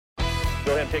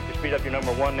go ahead and pick your speed up. Your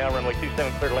number 1 now, runway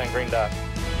 27, clear to land, green dot.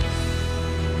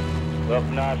 Well,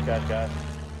 nice, guys.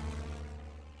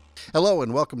 Hello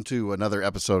and welcome to another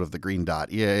episode of The Green Dot,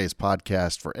 EAA's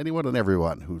podcast for anyone and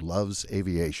everyone who loves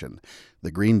aviation.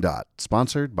 The Green Dot,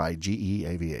 sponsored by GE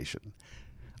Aviation.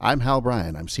 I'm Hal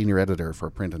Bryan. I'm Senior Editor for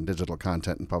Print and Digital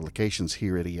Content and Publications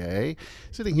here at EAA.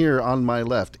 Sitting here on my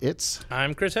left,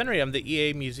 I'm Chris Henry. I'm the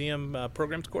EAA Museum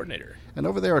Programs Coordinator. And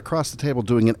over there across the table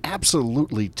doing an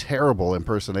absolutely terrible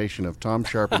impersonation of Tom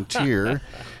Charpentier,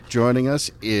 joining us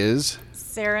is...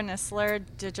 Sarah Nisler,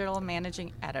 Digital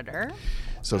Managing Editor.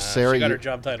 So Sarah, she got her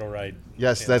job title right.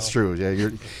 Yes, that's true. Yeah,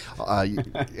 you're,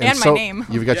 and so my name.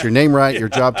 You've got your name right, your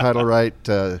job title right.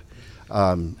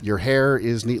 Your hair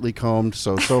is neatly combed.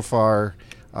 So far,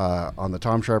 on the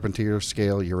Tom Charpentier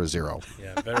scale, you're a 0.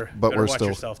 Yeah, better we're watch still,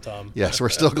 yourself, Tom. Yes, we're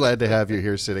still glad to have you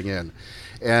here sitting in.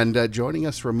 And joining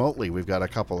us remotely, we've got a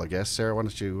couple of guests. Sarah, why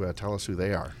don't you tell us who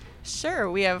they are? Sure.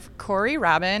 We have Corey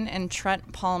Robin and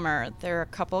Trent Palmer. They're a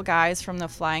couple guys from the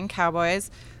Flying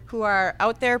Cowboys who are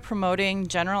out there promoting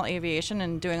general aviation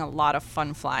and doing a lot of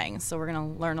fun flying. So we're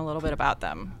going to learn a little bit about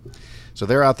them. So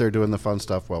they're out there doing the fun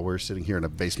stuff while we're sitting here in a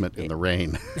basement in the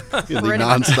rain, in the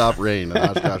nonstop rain in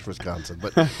Oshkosh, Wisconsin.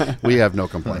 But we have no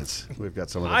complaints. We've got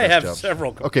some of the best have jobs.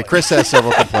 Several complaints. Okay, Chris has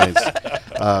several complaints.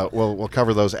 We'll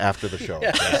cover those after the show.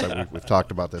 So we've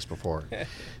talked about this before.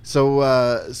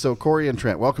 So Corey and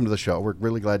Trent, welcome to the show. We're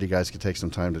really glad you guys could take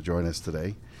some time to join us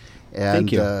today. And,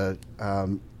 thank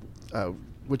you.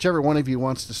 Whichever one of you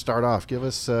wants to start off, give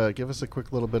us a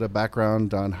quick little bit of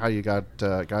background on how you got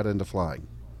into flying.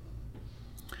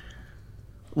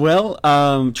 Well,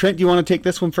 Trent, do you want to take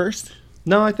this one first?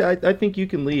 No, I think you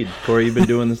can lead. Corey, you've been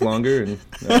doing this longer,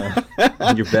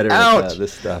 and you're better at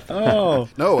this stuff. Oh.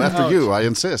 No, after you, I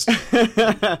insist.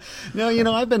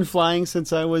 No, I've been flying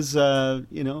since I was, a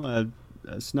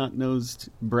snot-nosed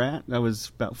brat. I was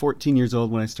about 14 years old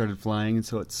when I started flying, and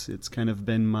so it's kind of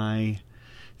been my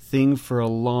thing for a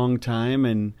long time,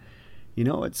 and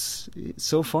it's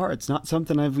so far it's not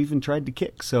something I've even tried to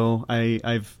kick. So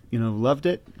I've loved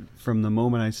it from the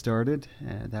moment I started.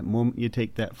 That moment you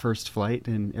take that first flight,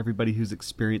 and everybody who's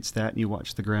experienced that, and you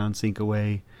watch the ground sink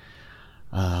away,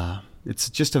 it's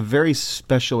just a very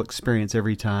special experience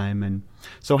every time. And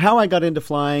so how I got into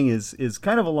flying is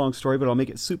kind of a long story, but I'll make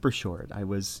it super short. I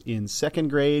was in second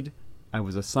grade. I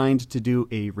was assigned to do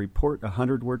a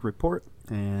 100-word report,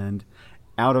 and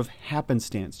out of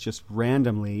happenstance, just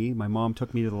randomly, my mom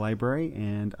took me to the library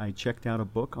and I checked out a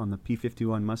book on the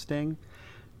P-51 Mustang.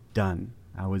 Done.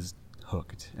 I was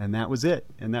hooked. And that was it.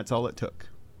 And that's all it took.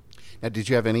 Now, did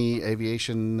you have any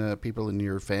aviation people in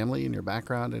your family, in your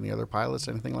background, any other pilots,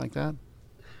 anything like that?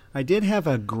 I did have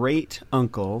a great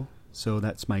uncle, so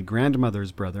that's my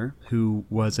grandmother's brother, who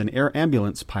was an air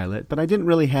ambulance pilot, but I didn't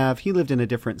really he lived in a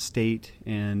different state,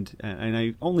 and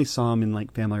I only saw him in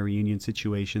like family reunion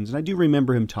situations, and I do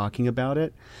remember him talking about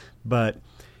it, but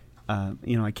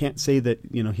I can't say that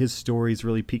his stories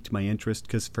really piqued my interest,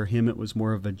 because for him it was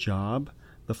more of a job,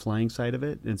 the flying side of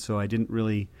it, and so I didn't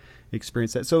really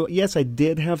experience that. So yes, I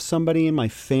did have somebody in my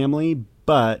family,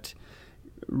 but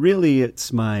really, it's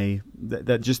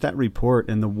that report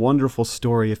and the wonderful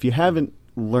story. If you haven't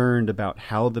learned about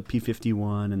how the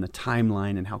P-51 and the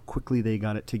timeline and how quickly they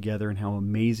got it together and how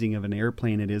amazing of an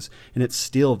airplane it is, and it's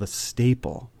still the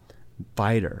staple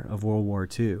fighter of World War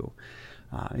II.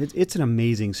 It's an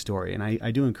amazing story, and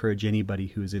I do encourage anybody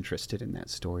who is interested in that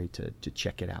story to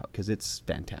check it out, because it's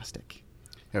fantastic.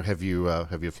 Have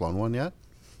you flown one yet?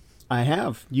 I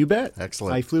have. You bet.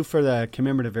 Excellent. I flew for the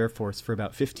Commemorative Air Force for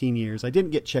about 15 years. I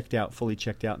didn't get fully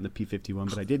checked out in the P-51,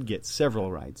 but I did get several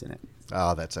rides in it.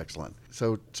 Oh, that's excellent.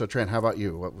 So Trent, how about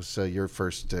you? What was your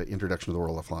first introduction to the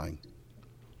world of flying?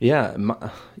 Yeah,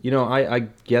 I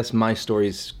guess my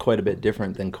story's quite a bit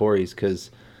different than Corey's,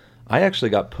 because I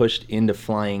actually got pushed into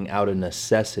flying out of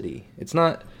necessity. It's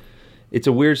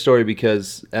a weird story,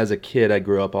 because as a kid I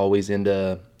grew up always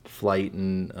into flight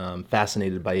and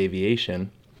fascinated by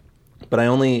aviation. But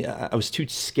I was too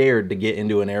scared to get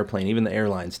into an airplane. Even the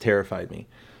airlines terrified me.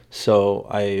 So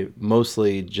I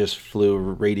mostly just flew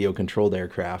radio-controlled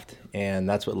aircraft, and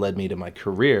that's what led me to my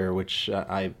career, which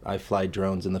I fly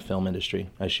drones in the film industry.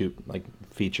 I shoot like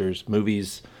features,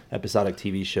 movies, episodic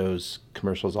TV shows,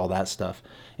 commercials, all that stuff.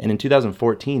 And in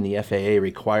 2014, the FAA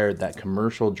required that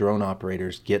commercial drone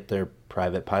operators get their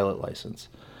private pilot license.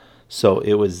 So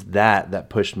it was that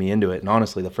pushed me into it. And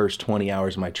honestly, the first 20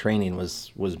 hours of my training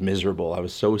was miserable. I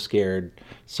was so scared,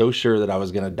 so sure that I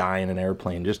was going to die in an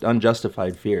airplane, just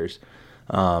unjustified fears.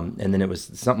 And then it was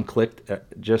something clicked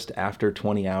just after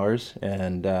 20 hours,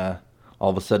 and all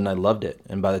of a sudden I loved it.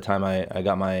 And by the time I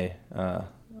got my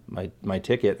my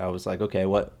ticket, I was like, okay,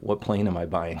 what plane am I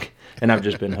buying? And I've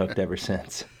just been hooked ever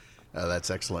since.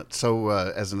 That's excellent. So,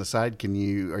 as an aside,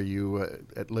 are you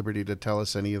at liberty to tell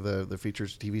us any of the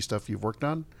features TV stuff you've worked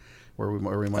on, where we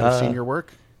might have seen your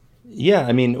work? Yeah,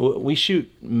 I mean, we shoot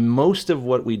most of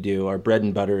what we do. Our bread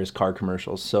and butter is car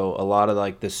commercials. So a lot of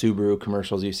like the Subaru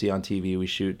commercials you see on TV, we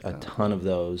shoot a ton of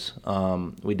those.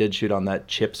 We did shoot on that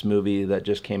Chips movie that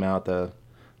just came out, the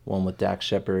one with Dax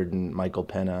Shepard and Michael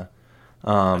Pena.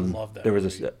 I love that.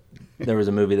 There was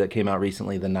a movie that came out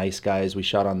recently, The Nice Guys. We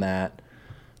shot on that.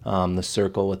 The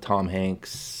Circle with Tom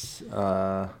Hanks.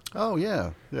 That sort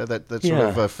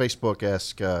of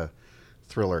Facebook-esque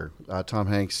thriller. Tom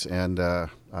Hanks and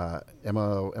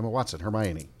Emma Watson,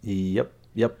 Hermione.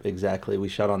 Yep, exactly. We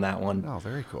shot on that one. Oh,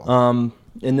 very cool.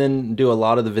 And then do a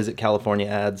lot of the Visit California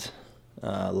ads.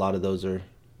 A lot of those are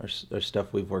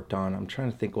stuff we've worked on. I'm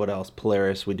trying to think what else.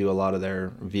 Polaris, we do a lot of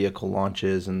their vehicle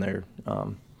launches and their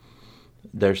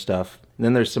stuff. And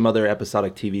then there's some other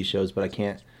episodic TV shows, but I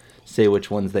can't say which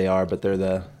ones they are, but they're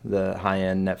the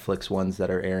high-end Netflix ones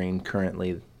that are airing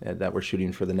currently that we're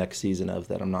shooting for the next season of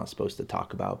that I'm not supposed to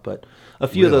talk about. But a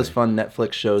few of those fun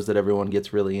Netflix shows that everyone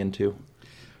gets really into.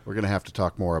 We're going to have to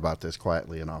talk more about this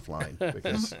quietly and offline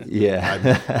because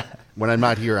when I'm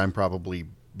not here, I'm probably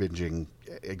binging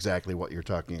exactly what you're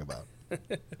talking about.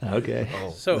 Okay.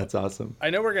 So that's awesome. I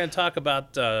know we're going to talk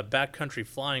about backcountry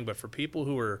flying, but for people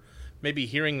who are maybe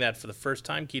hearing that for the first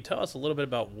time, can you tell us a little bit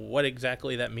about what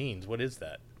exactly that means? What is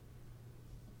that?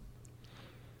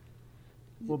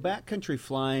 Well, backcountry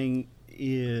flying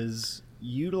is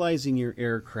utilizing your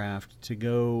aircraft to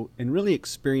go and really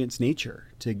experience nature,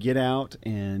 to get out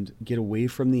and get away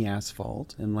from the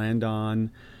asphalt and land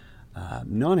on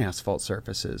non-asphalt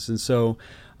surfaces. And so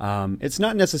it's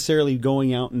not necessarily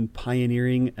going out and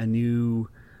pioneering a new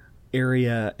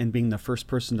area and being the first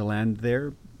person to land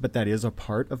there, but that is a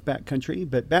part of backcountry.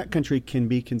 But backcountry can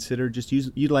be considered just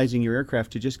utilizing your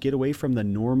aircraft to just get away from the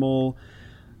normal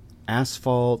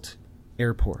asphalt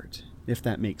airport, if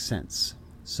that makes sense.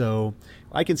 So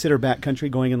I consider backcountry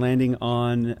going and landing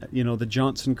on, the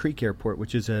Johnson Creek Airport,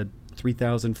 which is a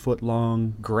 3,000 foot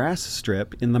long grass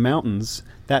strip in the mountains.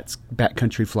 That's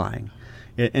backcountry flying.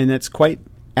 And that's quite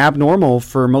abnormal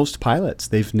for most pilots.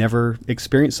 They've never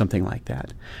experienced something like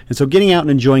that. And so getting out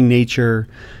and enjoying nature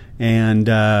and,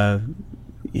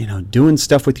 doing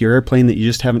stuff with your airplane that you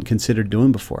just haven't considered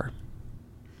doing before.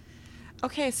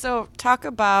 Okay, so talk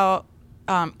about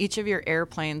each of your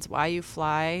airplanes, why you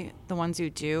fly the ones you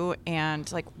do,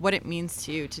 and like what it means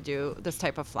to you to do this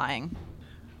type of flying.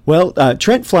 Well,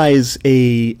 Trent flies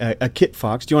a Kit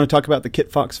Fox. Do you want to talk about the Kit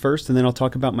Fox first, and then I'll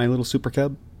talk about my little Super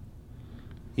Cub?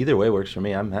 Either way works for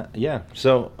me.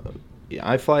 So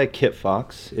I fly a Kit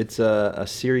Fox. It's a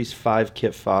Series 5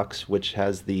 Kit Fox, which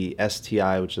has the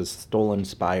STI, which is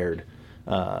Stoll-inspired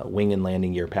wing and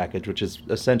landing gear package, which is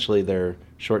essentially their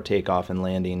short takeoff and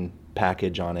landing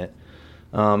package on it.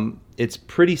 It's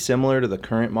pretty similar to the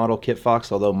current model Kit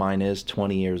Fox, although mine is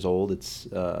 20 years old. It's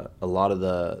a lot of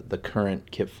the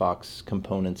current Kit Fox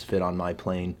components fit on my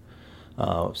plane.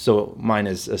 So mine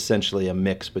is essentially a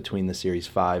mix between the Series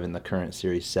 5 and the current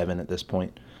Series 7 at this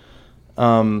point.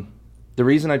 The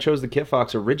reason I chose the Kit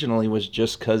Fox originally was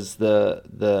just because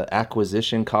the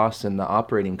acquisition costs and the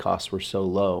operating costs were so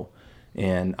low.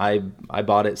 And I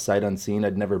bought it sight unseen.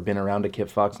 I'd never been around a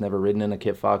Kit Fox, never ridden in a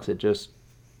Kit Fox. It just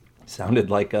sounded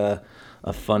like a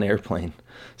fun airplane.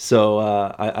 So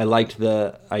I liked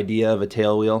the idea of a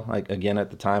tailwheel. Again, at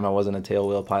the time, I wasn't a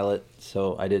tailwheel pilot,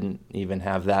 so I didn't even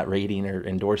have that rating or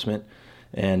endorsement.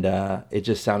 And it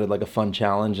just sounded like a fun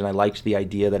challenge, and I liked the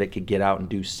idea that it could get out and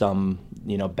do some,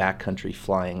 backcountry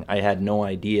flying. I had no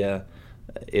idea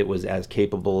it was as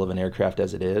capable of an aircraft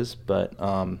as it is, but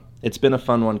it's been a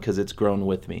fun one because it's grown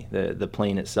with me. The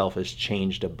plane itself has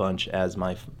changed a bunch as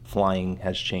my flying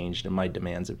has changed and my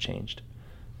demands have changed.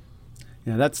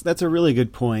 Yeah, that's a really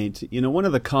good point. One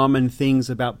of the common things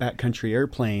about backcountry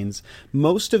airplanes,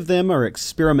 most of them are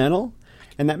experimental,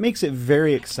 and that makes it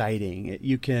very exciting.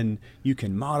 You can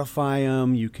modify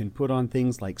them. You can put on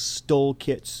things like Stoll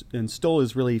kits, and Stoll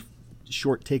is really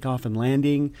short takeoff and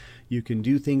landing. You can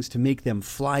do things to make them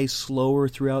fly slower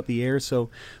throughout the air. So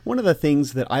one of the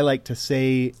things that I like to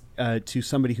say to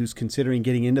somebody who's considering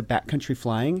getting into backcountry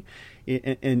flying,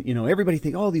 and everybody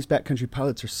think, oh, these backcountry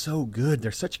pilots are so good.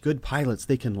 They're such good pilots.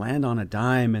 They can land on a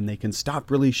dime and they can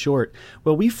stop really short.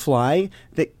 Well, we fly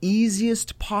the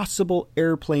easiest possible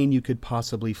airplane you could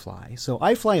possibly fly. So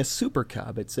I fly a Super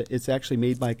Cub. It's actually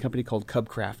made by a company called Cub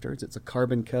Crafters. It's a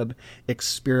Carbon Cub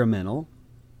experimental.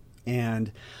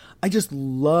 And I just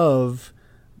love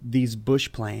these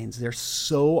bush planes. They're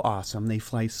so awesome. They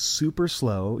fly super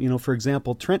slow. You know, for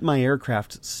example, Trent, my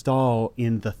aircraft stall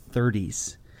in the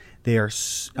 30s. They are,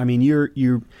 I mean,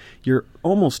 you're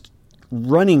almost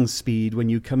running speed when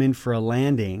you come in for a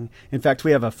landing. In fact,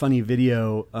 we have a funny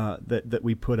video that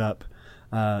we put up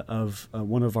of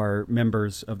one of our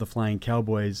members of the Flying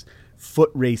Cowboys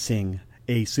foot racing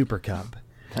a Super Cub.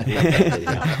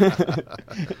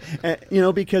 You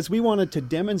know, because we wanted to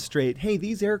demonstrate, hey,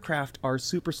 these aircraft are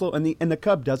super slow, and the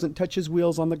Cub doesn't touch his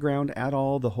wheels on the ground at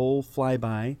all the whole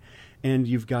flyby, and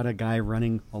you've got a guy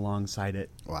running alongside it.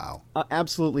 Wow.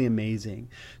 Absolutely amazing.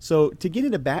 So to get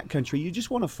into backcountry, you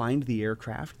just want to find the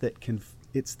aircraft that can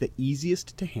it's the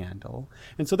easiest to handle.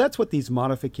 And so that's what these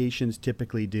modifications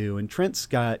typically do. And Trent's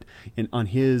got on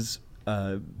his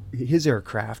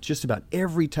aircraft just about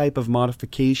every type of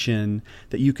modification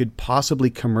that you could possibly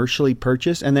commercially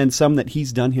purchase, and then some that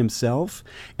he's done himself.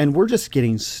 And we're just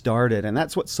getting started. And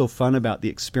that's what's so fun about the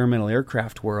experimental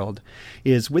aircraft world,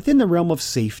 is within the realm of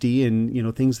safety and, you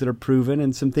know, things that are proven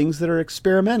and some things that are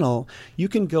experimental, you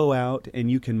can go out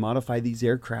and you can modify these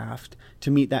aircraft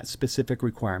to meet that specific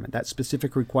requirement. That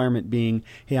specific requirement being,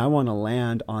 hey, I want to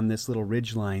land on this little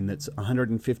ridge line that's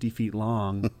 150 feet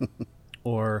long.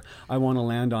 Or I want to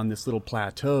land on this little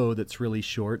plateau that's really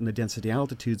short and the density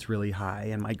altitude's really high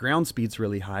and my ground speed's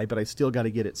really high, but I still got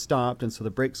to get it stopped, and so the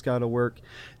brakes got to work,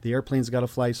 the airplane's got to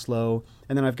fly slow,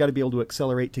 and then I've got to be able to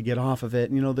accelerate to get off of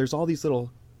it. And, you know, there's all these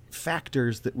little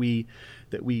factors that we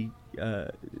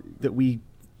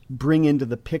bring into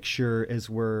the picture as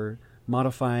we're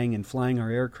modifying and flying our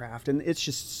aircraft, and it's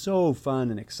just so fun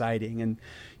and exciting. And,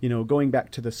 you know, going back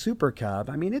to the Super Cub,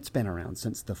 I mean, it's been around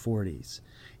since the 40s.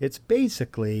 It's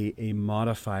basically a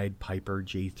modified Piper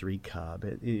J3 Cub.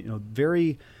 You know,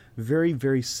 very, very,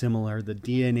 very similar. The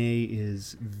DNA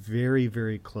is very,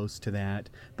 very close to that,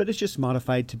 but it's just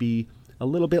modified to be a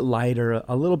little bit lighter,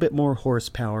 a little bit more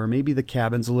horsepower. Maybe the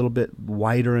cabin's a little bit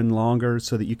wider and longer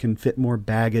so that you can fit more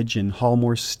baggage and haul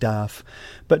more stuff.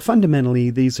 But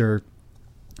fundamentally, these are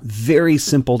very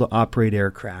simple to operate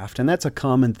aircraft, and that's a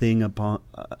common thing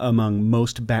among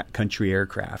most backcountry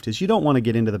aircraft, is you don't want to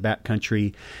get into the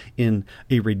backcountry in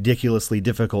a ridiculously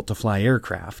difficult to fly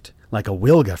aircraft like a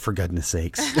Wilga, for goodness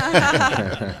sakes.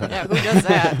 Yeah, who does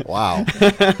that? Wow.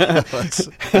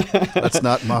 Let's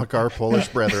not mock our Polish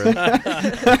brethren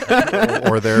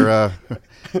or their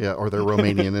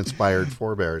Romanian-inspired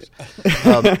forebears.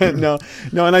 No,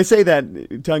 and I say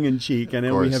that tongue-in-cheek. I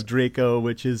know we have Draco,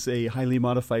 which is a highly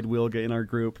modified Wilga in our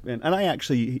group, and I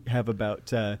actually have about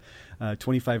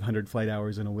 2,500 flight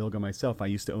hours in a Wilga myself. I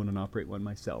used to own and operate one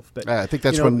myself. But I think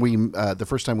that's when we the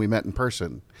first time we met in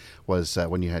person was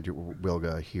when you had your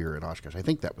Wilga here in Oshkosh. I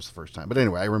think that was the first time. But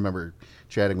anyway, I remember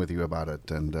chatting with you about it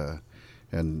and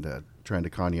trying to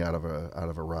con you out of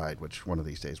a ride, which one of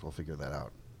these days we'll figure that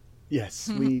out. Yes,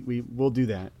 we will do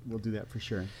that. We'll do that for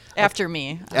sure. After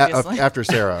me, obviously. After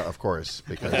Sarah, of course,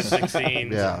 because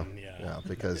 16. yeah,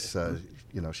 because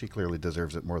you know, she clearly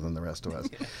deserves it more than the rest of us.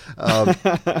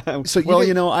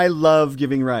 I love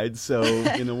giving rides. So,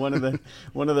 you know, one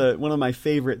of my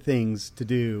favorite things to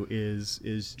do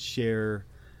is share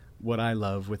what I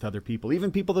love with other people, even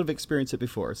people that have experienced it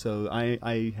before. So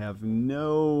I have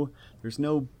there's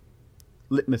no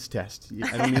litmus test.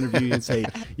 I don't interview you and say,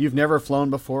 you've never flown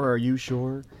before, are you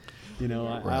sure? You know,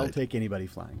 I'll take anybody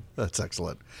flying. That's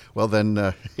excellent. Well, then,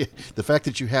 the fact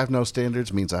that you have no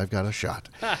standards means I've got a shot.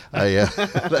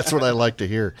 That's what I like to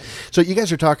hear. So you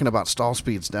guys are talking about stall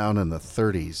speeds down in the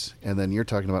 30s, and then you're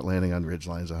talking about landing on ridge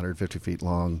lines 150 feet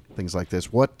long, things like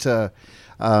this. What?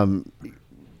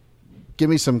 Give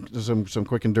me some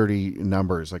quick and dirty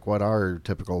numbers. Like, what are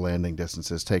typical landing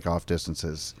distances, takeoff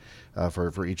distances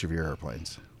for each of your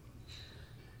airplanes?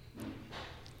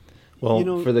 Well, you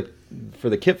know, for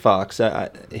the Kit Fox,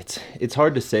 it's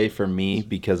hard to say for me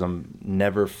because I'm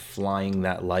never flying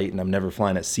that light and I'm never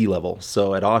flying at sea level.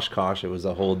 So at Oshkosh, it was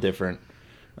a whole different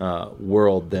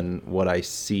world than what I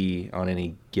see on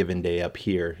any given day up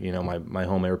here. You know, my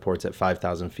home airport's at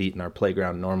 5,000 feet and our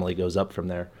playground normally goes up from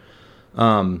there.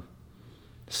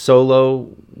 Solo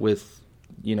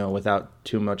without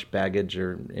too much baggage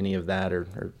or any of that,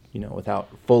 or you know, without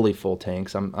fully full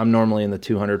tanks, I'm normally in the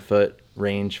 200-foot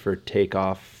range for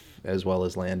takeoff as well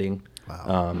as landing.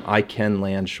 Wow. I can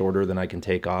land shorter than I can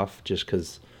take off just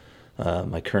because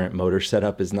my current motor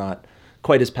setup is not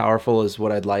quite as powerful as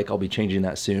what I'd like. I'll be changing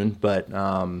that soon, but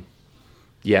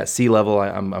at sea level,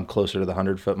 I'm closer to the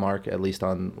 100-foot mark, at least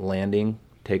on landing.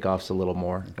 Takeoff's a little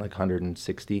more, like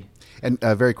 160. And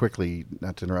very quickly,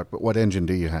 not to interrupt, but what engine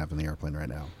do you have in the airplane right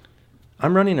now?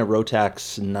 I'm running a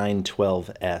Rotax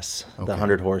 912S, the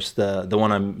 100 horse. The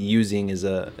one I'm using is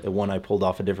a one I pulled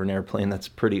off a different airplane that's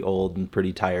pretty old and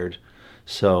pretty tired.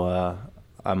 So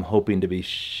I'm hoping to be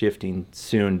shifting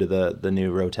soon to the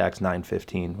new Rotax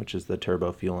 915, which is the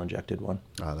turbo fuel injected one.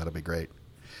 Oh, that'll be great.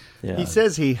 Yeah. He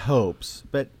says he hopes,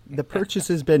 but the purchase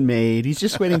has been made. He's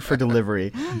just waiting for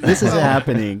delivery. This is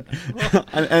happening.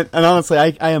 And honestly,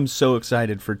 I am so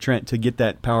excited for Trent to get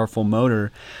that powerful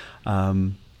motor,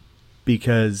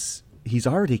 because he's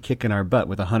already kicking our butt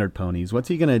with 100 ponies. What's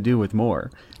he going to do with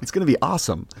more? It's going to be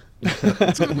awesome.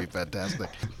 It's going to be fantastic.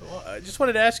 Well, I just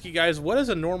wanted to ask you guys, what does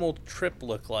a normal trip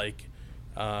look like,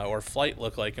 or flight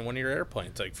look like in one of your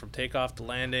airplanes? Like from takeoff to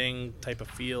landing, type of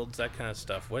fields, that kind of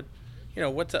stuff.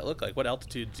 What's that look like? What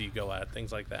altitudes do you go at?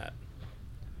 Things like that.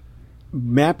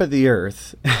 Map of the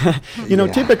Earth.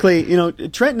 Typically,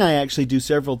 Trent and I actually do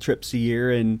several trips a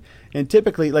year, and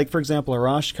typically, like for example, our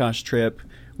Oshkosh trip,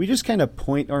 we just kind of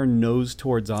point our nose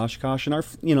towards Oshkosh, and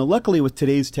luckily with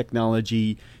today's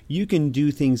technology, you can do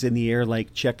things in the air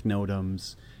like check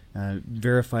NOTAMs,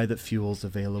 verify that fuel's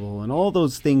available, and all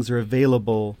those things are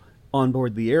available on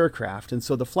board the aircraft, and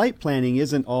so the flight planning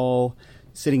isn't all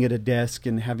sitting at a desk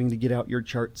and having to get out your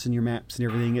charts and your maps and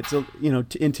everything. It's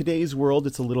in today's world,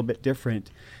 it's a little bit different.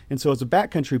 And so as a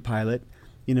backcountry pilot,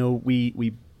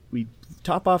 we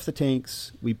top off the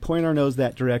tanks, we point our nose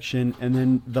that direction, and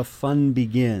then the fun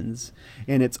begins.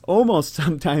 And it's almost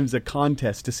sometimes a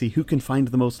contest to see who can find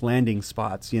the most landing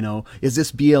spots. Is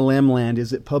this BLM land?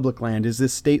 Is it public land? Is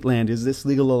this state land? Is this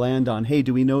legal to land on? Hey,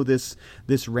 do we know this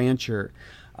rancher?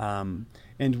 And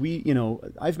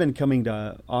I've been coming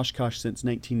to Oshkosh since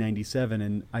 1997,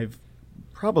 and I've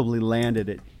probably landed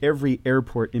at every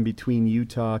airport in between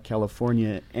Utah,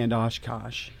 California, and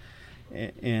Oshkosh,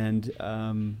 and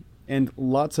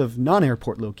lots of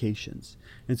non-airport locations.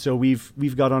 And so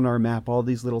we've got on our map all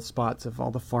these little spots of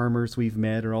all the farmers we've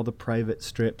met, or all the private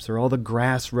strips, or all the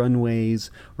grass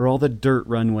runways, or all the dirt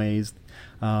runways,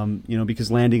 because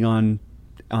landing on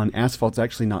asphalt's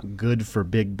actually not good for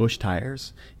big bush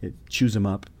tires. It chews them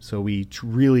up. So we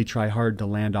really try hard to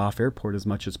land off airport as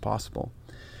much as possible.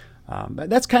 But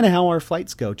that's kind of how our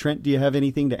flights go. Trent, do you have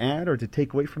anything to add or to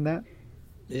take away from that?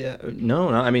 Yeah, no.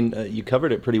 I mean, you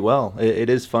covered it pretty well. It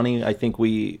is funny. I think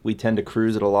we tend to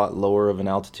cruise at a lot lower of an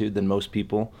altitude than most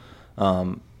people.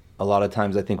 A lot of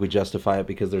times I think we justify it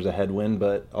because there's a headwind,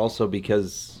 but also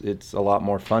because it's a lot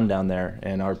more fun down there,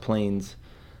 and our planes,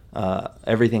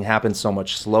 everything happens so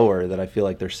much slower that I feel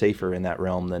like they're safer in that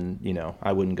realm than,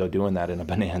 I wouldn't go doing that in a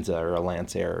Bonanza or a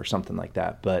Lancer or something like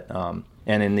that. But,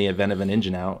 and in the event of an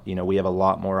engine out, we have a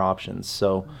lot more options.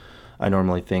 So I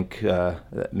normally think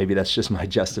maybe that's just my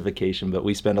justification, but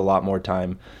we spend a lot more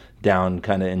time down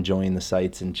kind of enjoying the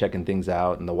sights and checking things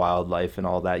out and the wildlife and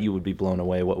all that. You would be blown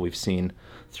away what we've seen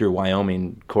through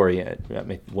Wyoming. Corey,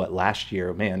 last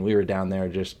year, man, we were down there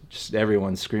just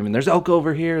everyone screaming, there's elk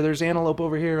over here, there's antelope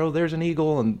over here, oh, there's an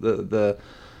eagle. And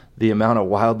the amount of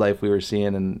wildlife we were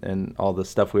seeing and all the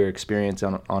stuff we were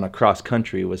experiencing on a cross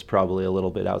country was probably a little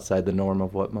bit outside the norm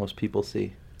of what most people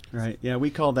see. Right. Yeah, we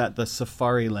call that the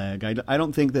safari leg. I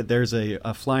don't think that there's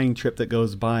a flying trip that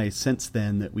goes by since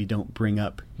then that we don't bring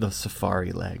up the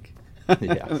safari leg.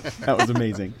 Yeah. That was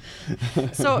amazing.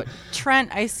 So,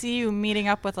 Trent, I see you meeting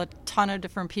up with a ton of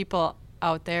different people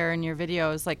out there in your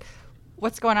videos. Like,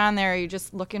 what's going on there? Are you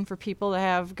just looking for people to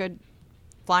have good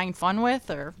flying fun with,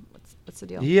 or what's the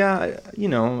deal? Yeah,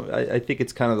 I think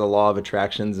it's kind of the law of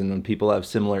attractions, and when people have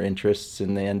similar interests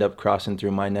and they end up crossing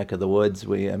through my neck of the woods,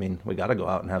 we got to go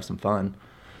out and have some fun.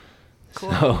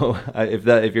 Cool. So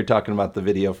if you're talking about the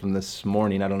video from this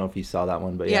morning, I don't know if you saw that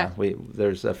one, but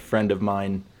there's a friend of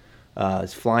mine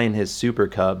is flying his Super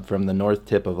Cub from the north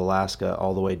tip of Alaska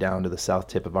all the way down to the south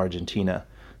tip of Argentina.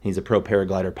 He's a pro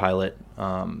paraglider pilot,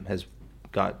 has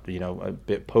got a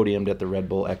bit podiumed at the Red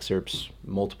Bull Excerpts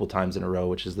multiple times in a row,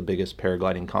 which is the biggest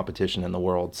paragliding competition in the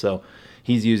world. So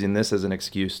he's using this as an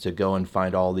excuse to go and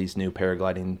find all these new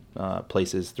paragliding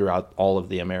places throughout all of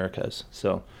the Americas.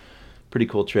 So pretty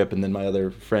cool trip. And then my other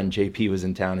friend JP was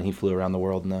in town, and he flew around the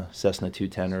world in the Cessna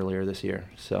 210 earlier this year.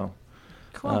 So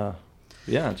cool.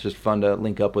 It's just fun to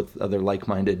link up with other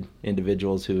like-minded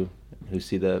individuals who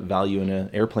see the value in an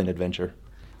airplane adventure.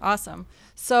 Awesome.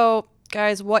 So,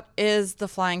 guys, what is the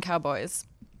Flying Cowboys?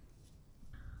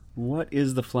 What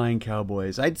is the Flying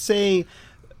Cowboys? I'd say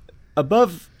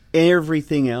above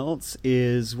everything else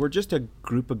is we're just a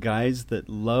group of guys that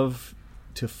love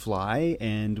to fly,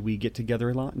 and we get together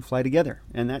a lot and fly together.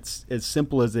 And that's as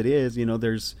simple as it is.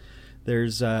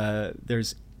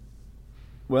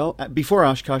 Before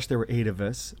Oshkosh, there were 8 of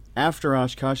us. After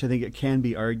Oshkosh, I think it can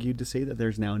be argued to say that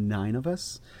there's now 9 of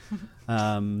us.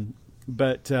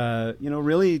 But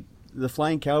really, the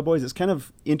Flying Cowboys. It's kind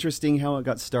of interesting how it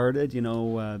got started.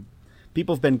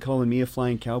 People have been calling me a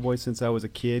flying cowboy since I was a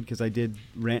kid because I did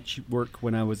ranch work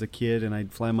when I was a kid, and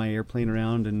I'd fly my airplane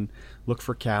around and look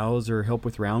for cows or help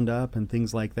with roundup and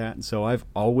things like that. And so I've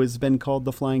always been called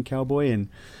the Flying Cowboy.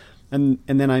 And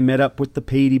then I met up with the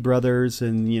Patey brothers,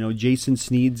 and Jason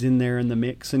Sneed's in there in the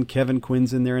mix, and Kevin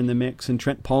Quinn's in there in the mix, and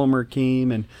Trent Palmer came,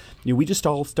 and we just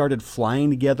all started flying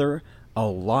together a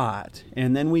lot.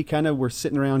 And then we kind of were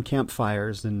sitting around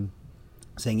campfires and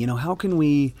saying, how can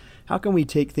we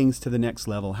take things to the next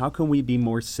level? How can we be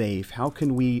more safe? How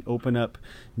can we open up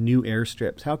new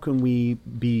airstrips? How can we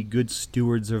be good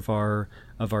stewards of our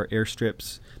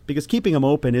airstrips? Because keeping them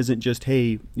open isn't just,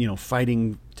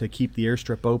 fighting to keep the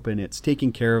airstrip open. It's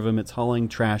taking care of them. It's hauling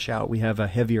trash out. We have a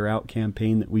Heavier Out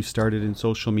campaign that we've started in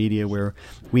social media where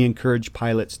we encourage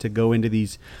pilots to go into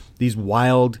these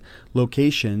wild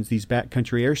locations, these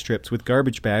backcountry airstrips with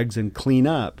garbage bags and clean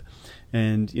up.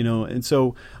 And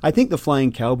so I think the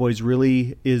Flying Cowboys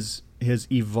really has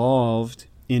evolved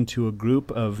into a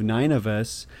group of 9 of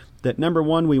us that, number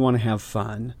one, we want to have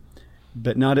fun,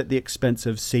 but not at the expense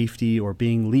of safety or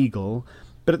being legal.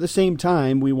 But at the same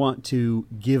time, we want to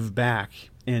give back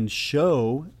and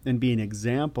show and be an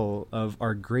example of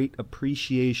our great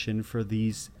appreciation for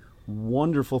these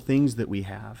wonderful things that we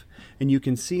have. And you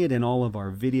can see it in all of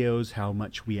our videos, how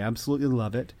much we absolutely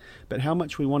love it, but how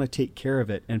much we want to take care of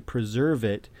it and preserve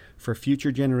it for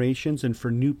future generations and for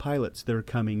new pilots that are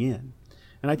coming in.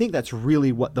 And I think that's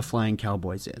really what the Flying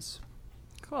Cowboys is.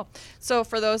 Cool. So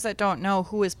for those that don't know,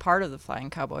 who is part of the Flying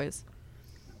Cowboys?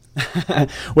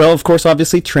 Well, of course,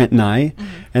 obviously Trent and I.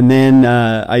 Mm-hmm. And then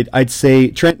I'd say,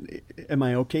 Trent, am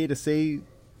I okay to say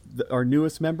our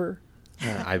newest member?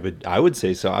 I would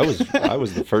say so. I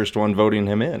was the first one voting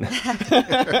him in.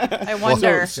 I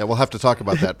wonder. We'll have to talk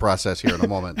about that process here in a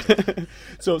moment.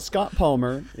 So Scott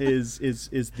Palmer is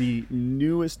the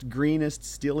newest, greenest,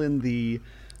 still in the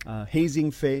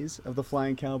hazing phase of the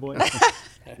Flying Cowboys.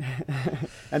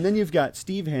 And then you've got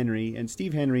Steve Henry, and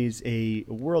Steve Henry's a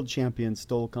world champion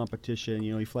STOL competition.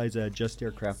 He flies a Just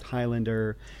Aircraft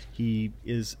Highlander. He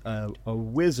is a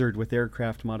wizard with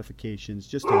aircraft modifications,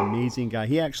 just an amazing guy.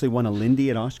 He actually won a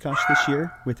Lindy at Oshkosh this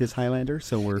year with his Highlander.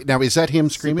 So now, is that him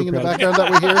screaming in the background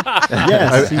that we hear?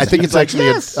 Yes. I think it's actually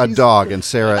a dog, and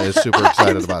Sarah is super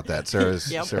excited about that.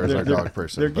 Sarah's our dog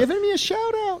person. They're giving me a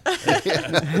shout out.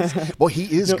 Well, he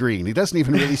is green. He doesn't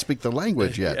even really speak the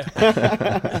language yet.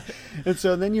 And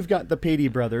so then you've got the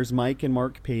Patey brothers, Mike and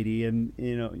Mark Patey,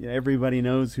 and everybody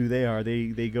knows who they are.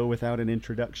 They go without an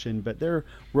introduction, but they're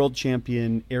world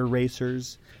champion air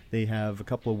racers. They have a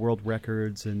couple of world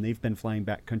records, and they've been flying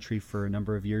backcountry for a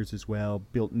number of years as well.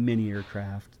 Built many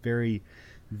aircraft, very,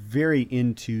 very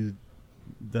into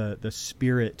the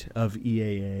spirit of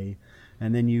EAA.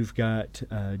 And then you've got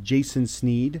Jason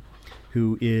Sneed,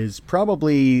 who is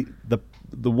probably the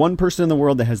one person in the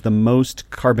world that has the most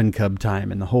Carbon Cub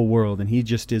time in the whole world, and he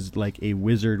just is like a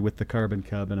wizard with the Carbon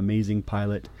Cub, an amazing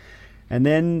pilot. And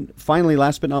then finally,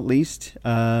 last but not least,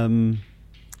 Kevin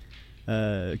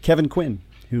Quinn,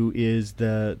 who is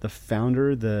the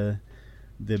founder, the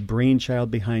brainchild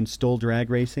behind STOL Drag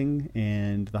Racing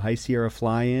and the High Sierra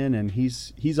Fly-In, and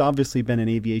he's obviously been an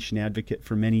aviation advocate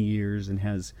for many years and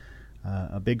has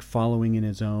a big following in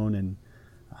his own. And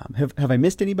have I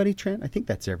missed anybody, Trent? I think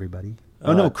that's everybody.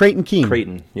 Oh, no, Creighton King.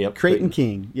 Creighton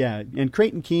King, yeah. And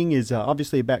Creighton King is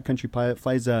obviously a backcountry pilot,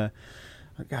 flies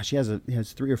he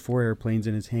has 3 or 4 airplanes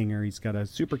in his hangar. He's got a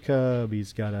Super Cub,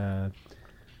 he's got a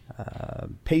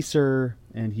Pacer,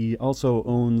 and he also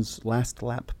owns Last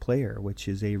Lap Player, which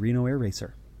is a Reno Air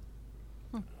Racer.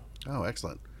 Oh,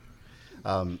 excellent.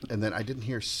 And then I didn't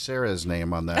hear Sarah's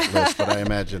name on that list, but I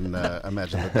imagine that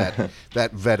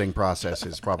vetting process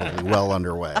is probably well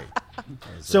underway.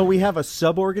 So we have a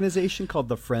sub-organization called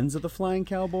the Friends of the Flying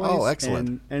Cowboys. Oh,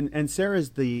 excellent. And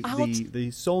Sarah's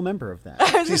the sole member of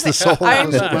that. She's the sole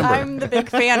member. I'm the big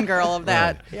fangirl of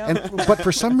that. Right. Yep. But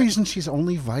for some reason, she's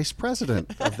only vice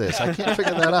president of this. I can't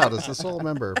figure that out as the sole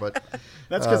member. But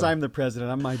that's because I'm the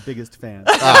president. I'm my biggest fan.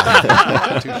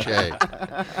 Touche.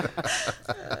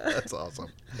 That's awesome.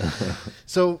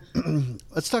 So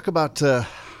let's talk about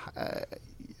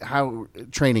how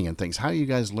training and things. How you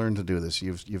guys learn to do this?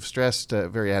 You've stressed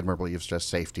very admirably. You've stressed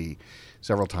safety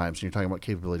several times, and you're talking about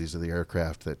capabilities of the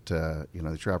aircraft that that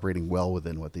you're operating well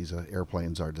within what these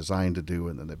airplanes are designed to do,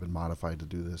 and then they've been modified to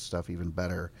do this stuff even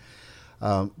better.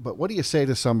 But what do you say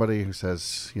to somebody who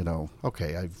says,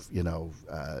 okay, I've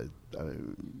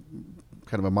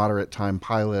kind of a moderate time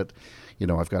pilot,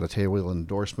 I've got a tailwheel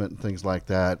endorsement and things like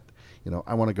that.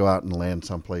 I want to go out and land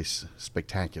someplace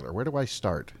spectacular. Where do I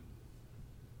start?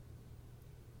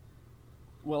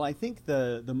 Well, I think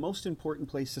the most important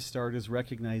place to start is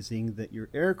recognizing that your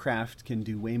aircraft can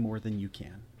do way more than you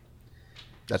can.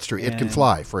 That's true. It can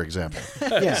fly, for example.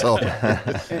 Yeah. So,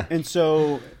 and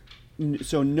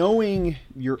so knowing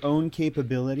your own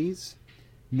capabilities,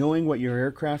 knowing what your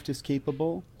aircraft is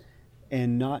capable,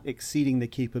 and not exceeding the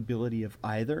capability of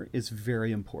either is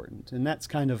very important. And that's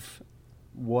kind of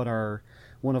what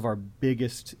one of our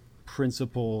biggest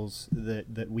principles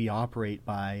that we operate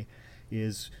by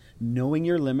is knowing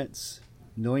your limits,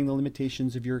 knowing the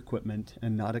limitations of your equipment,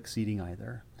 and not exceeding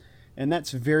either. And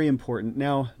that's very important.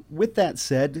 Now, with that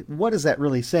said, what is that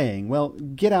really saying? Well,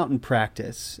 get out and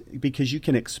practice, because you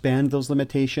can expand those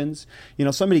limitations. You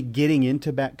know, somebody getting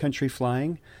into backcountry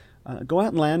flying, go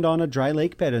out and land on a dry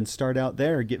lake bed and start out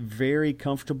there. Get very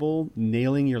comfortable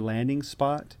nailing your landing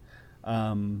spot.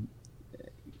 And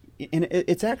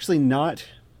it's actually not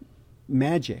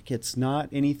magic. It's not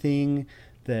anything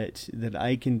that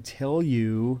I can tell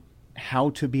you how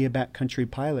to be a backcountry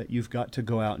pilot. You've got to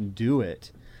go out and do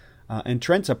it. And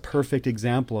Trent's a perfect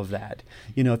example of that.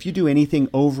 You know, if you do anything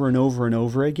over and over and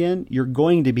over again, you're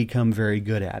going to become very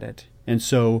good at it. And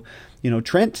so, you know,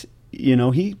 Trent, you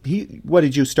know, he what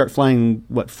did you start flying,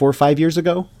 4 or 5 years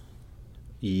ago?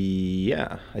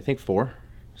 Yeah, I think 4.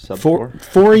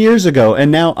 Four years ago. And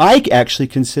now I actually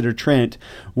consider Trent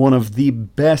one of the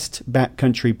best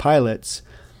backcountry pilots.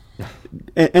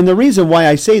 And the reason why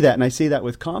I say that, and I say that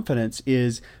with confidence,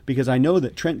 is because I know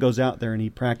that Trent goes out there and he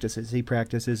practices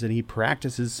and he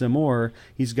practices some more.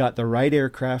 He's got the right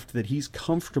aircraft that he's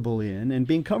comfortable in, and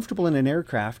being comfortable in an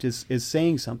aircraft is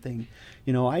saying something.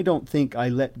 You know, I don't think I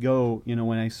let go, you know,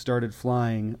 when I started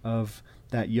flying, of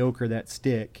that yoke or that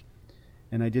stick,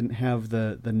 and I didn't have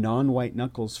the non-white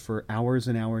knuckles for hours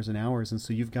and hours and hours. And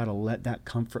so you've got to let that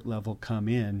comfort level come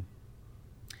in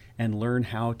and learn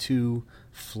how to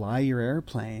fly your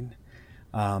airplane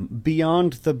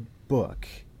beyond the book.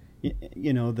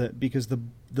 You know, because the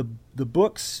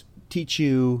books teach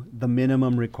you the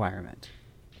minimum requirement,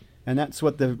 and that's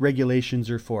what the regulations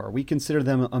are for. We consider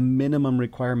them a minimum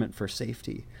requirement for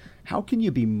safety. How can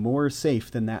you be more safe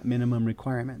than that minimum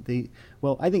requirement?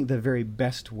 Well, I think the very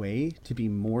best way to be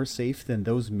more safe than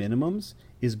those minimums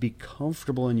is be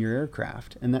comfortable in your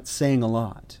aircraft, and that's saying a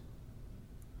lot.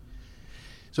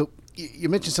 so you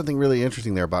mentioned something really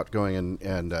interesting there about going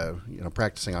and you know,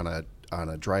 practicing on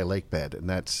a dry lake bed, and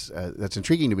that's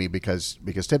intriguing to me because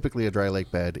typically a dry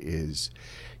lake bed is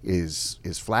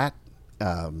flat.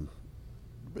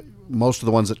 Most of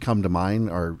the ones that come to mind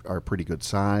are pretty good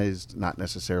sized, not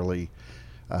necessarily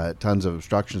tons of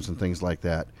obstructions and things like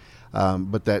that.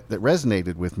 But that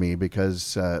resonated with me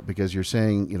because you're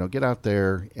saying, you know, get out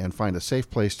there and find a safe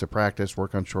place to practice,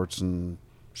 work on shorts and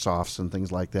softs and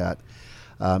things like that,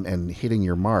 and hitting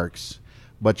your marks.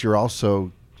 But you're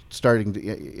also starting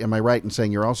to, am I right in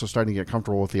saying you're also starting to get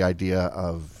comfortable with the idea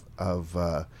of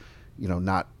you know,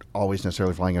 not always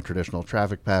necessarily flying a traditional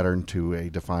traffic pattern to a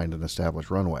defined and established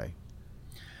runway?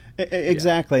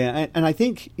 Exactly. Yeah. And I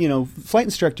think, you know, flight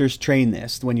instructors train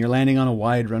this. When you're landing on a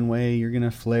wide runway, you're going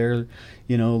to flare,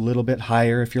 you know, a little bit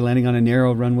higher. If you're landing on a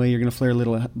narrow runway, you're going to flare a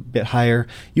little bit higher.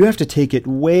 You have to take it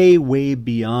way, way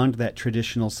beyond that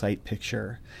traditional sight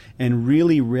picture and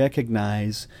really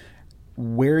recognize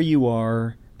where you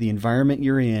are, the environment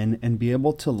you're in, and be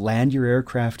able to land your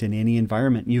aircraft in any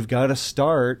environment. You've got to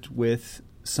start with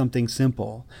something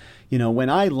simple. You know, when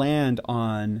I land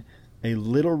on a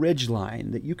little ridge line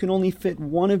that you can only fit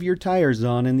one of your tires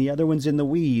on and the other one's in the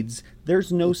weeds,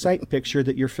 there's no sight picture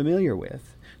that you're familiar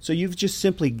with. So you've just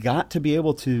simply got to be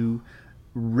able to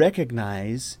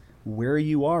recognize where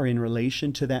you are in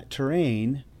relation to that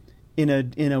terrain in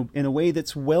a way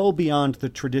that's well beyond the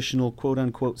traditional quote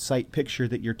unquote sight picture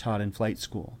that you're taught in flight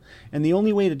school. And the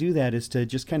only way to do that is to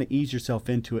just kind of ease yourself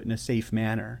into it in a safe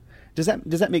manner. Does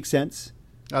that make sense?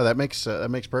 Oh, that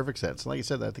makes perfect sense. Like I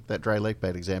said, I think that dry lake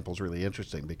bed example is really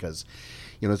interesting because,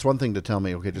 you know, it's one thing to tell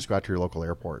me, okay, just go out to your local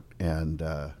airport and,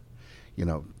 you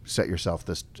know, set yourself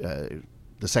this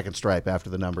the second stripe after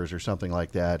the numbers or something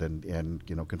like that, and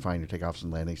you know, confine your takeoffs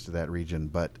and landings to that region.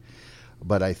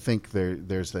 But I think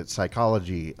there's that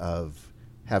psychology of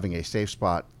having a safe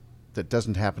spot that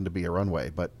doesn't happen to be a runway,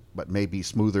 but may be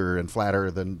smoother and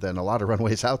flatter than a lot of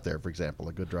runways out there. For example,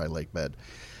 a good dry lake bed.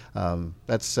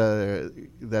 That's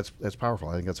powerful.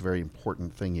 I think that's a very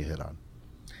important thing you hit on.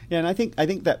 Yeah, and I think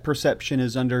that perception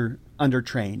is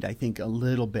undertrained. I think a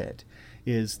little bit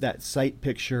is that sight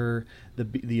picture,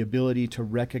 the ability to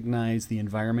recognize the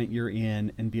environment you're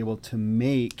in and be able to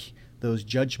make those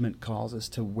judgment calls as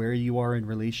to where you are in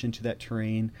relation to that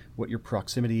terrain, what your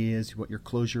proximity is, what your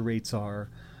closure rates are.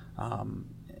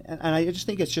 and I just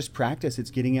think it's just practice.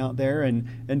 It's getting out there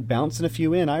and bouncing a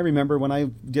few in. I remember when I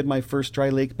did my first dry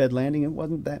lake bed landing, it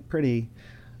wasn't that pretty.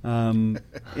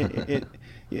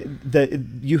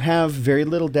 You have very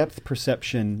little depth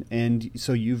perception, and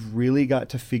so you've really got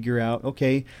to figure out,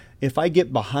 okay, if I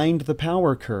get behind the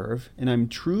power curve and I'm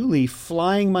truly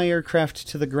flying my aircraft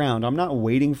to the ground, I'm not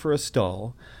waiting for a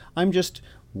stall, I'm just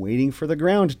waiting for the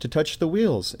ground to touch the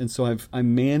wheels. And so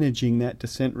I'm managing that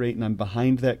descent rate, and I'm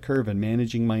behind that curve and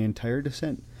managing my entire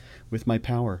descent with my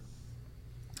power.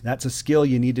 That's a skill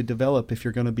you need to develop if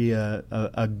you're going to be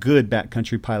a good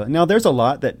backcountry pilot. Now, there's a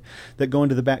lot that go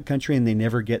into the backcountry and they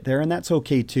never get there, and that's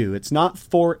okay too. It's not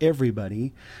for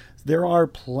everybody. There are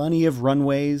plenty of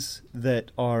runways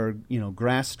that are,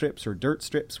 grass strips or dirt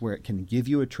strips where it can give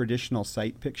you a traditional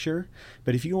sight picture.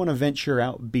 But if you want to venture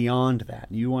out beyond that,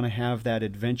 you want to have that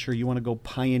adventure, you want to go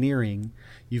pioneering,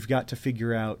 you've got to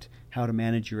figure out how to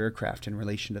manage your aircraft in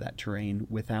relation to that terrain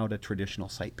without a traditional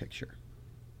sight picture.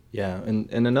 Yeah, and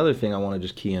another thing I want to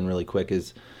just key in really quick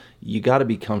is you got to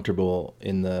be comfortable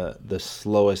in the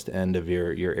slowest end of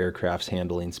your aircraft's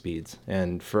handling speeds.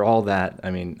 And for all that,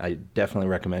 I mean, I definitely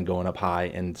recommend going up high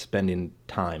and spending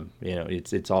time.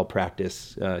 It's all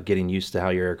practice, getting used to how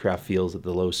your aircraft feels at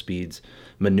the low speeds,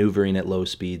 maneuvering at low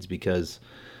speeds, because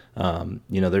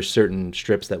there's certain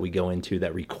strips that we go into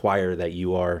that require that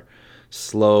you are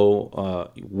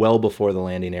slow well before the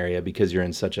landing area, because you're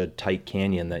in such a tight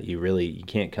canyon that you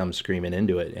can't come screaming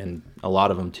into it. And a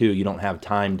lot of them too, you don't have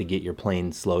time to get your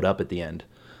plane slowed up at the end.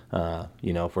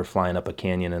 If we're flying up a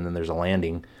canyon and then there's a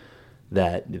landing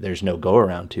that there's no go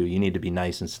around to, you need to be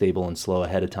nice and stable and slow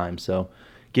ahead of time. So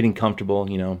getting comfortable,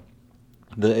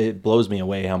 it blows me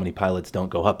away how many pilots don't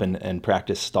go up and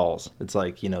practice stalls. It's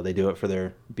like, they do it for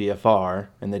their BFR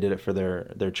and they did it for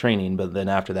their training, but then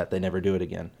after that, they never do it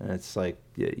again. And it's like,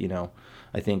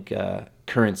 I think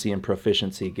currency and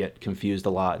proficiency get confused a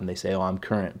lot, and they say, oh, I'm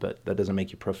current, but that doesn't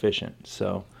make you proficient.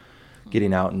 So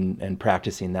getting out and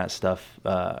practicing that stuff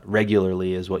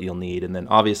regularly is what you'll need. And then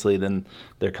obviously then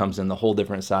there comes in the whole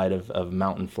different side of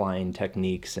mountain flying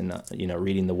techniques and,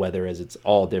 reading the weather, as it's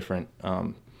all different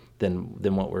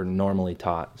than what we're normally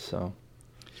taught. So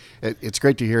it's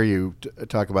great to hear you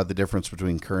talk about the difference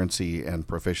between currency and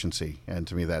proficiency, and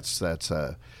to me that's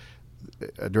a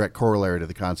direct corollary to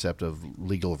the concept of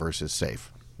legal versus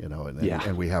safe.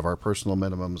 And we have our personal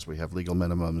minimums, we have legal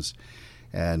minimums,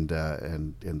 and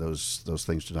those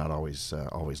things do not always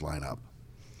line up.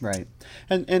 Right.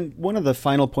 And one of the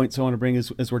final points I want to bring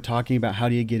is, as we're talking about how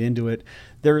do you get into it,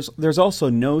 there's also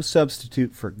no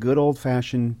substitute for good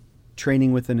old-fashioned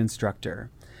training with an instructor.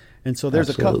 And so there's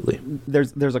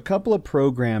a couple of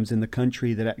programs in the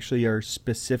country that actually are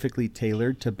specifically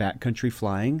tailored to backcountry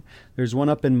flying. There's one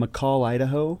up in McCall,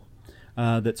 Idaho,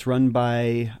 that's run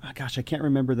by, I can't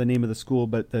remember the name of the school,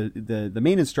 but the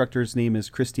main instructor's name is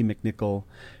Christy McNichol.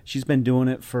 She's been doing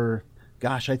it for,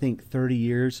 I think 30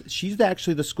 years. She's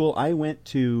actually the school I went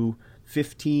to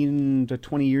 15 to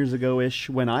 20 years ago-ish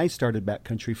when I started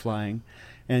backcountry flying.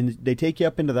 And they take you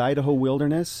up into the Idaho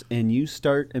wilderness, and you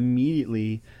start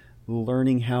immediately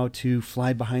learning how to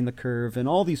fly behind the curve and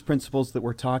all these principles that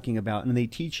we're talking about. And they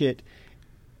teach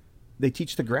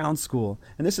the ground school.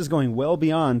 And this is going well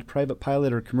beyond private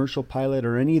pilot or commercial pilot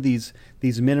or any of these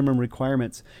minimum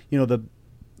requirements.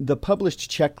 The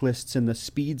published checklists and the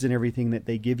speeds and everything that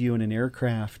they give you in an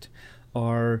aircraft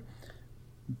are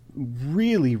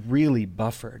really, really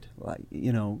buffered.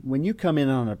 When you come in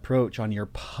on an approach, on your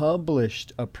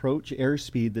published approach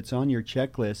airspeed that's on your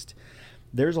checklist,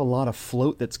 there's a lot of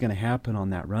float that's going to happen on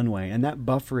that runway, and that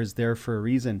buffer is there for a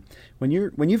reason. When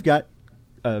you've got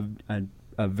a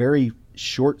very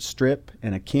short strip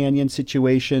and a canyon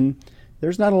situation,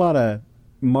 there's not a lot of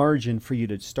margin for you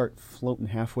to start floating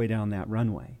halfway down that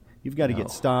runway. You've got to get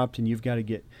stopped, and you've got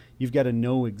to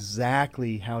know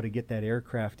exactly how to get that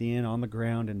aircraft in on the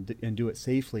ground and do it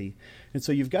safely. And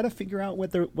so you've got to figure out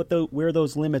where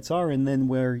those limits are, and then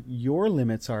where your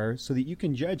limits are, so that you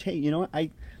can judge.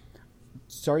 Hey,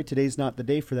 sorry, today's not the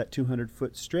day for that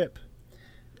 200-foot strip,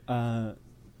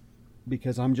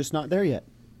 because I'm just not there yet.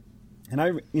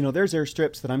 And there's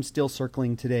airstrips that I'm still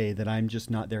circling today that I'm just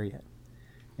not there yet.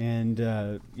 And,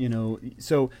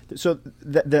 so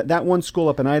that one school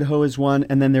up in Idaho is one.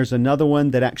 And then there's another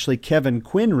one that actually Kevin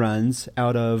Quinn runs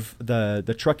out of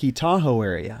the Truckee Tahoe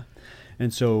area.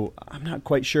 And so I'm not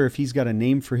quite sure if he's got a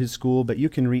name for his school, but you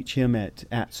can reach him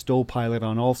at Stoll Pilot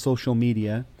on all social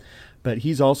media. But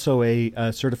he's also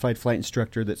a certified flight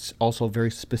instructor that's also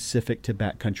very specific to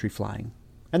backcountry flying.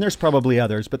 And there's probably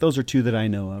others, but those are two that I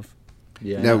know of.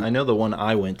 Yeah, now, I know the one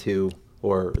I went to,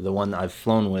 or the one I've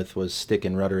flown with, was Stick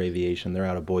and Rudder Aviation. They're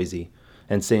out of Boise.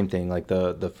 And same thing, like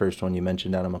the first one you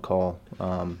mentioned out of McCall,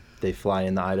 they fly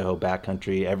in the Idaho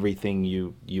backcountry. Everything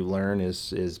you learn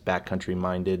is backcountry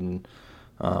minded, and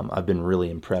I've been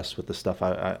really impressed with the stuff.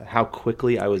 How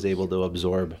quickly I was able to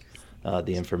absorb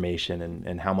the information,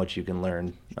 and how much you can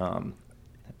learn,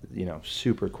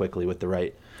 super quickly with the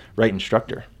right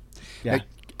instructor. Yeah.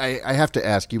 I have to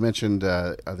ask, you mentioned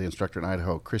the instructor in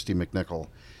Idaho, Christy McNichol.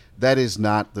 That is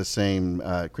not the same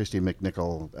Christy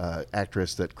McNichol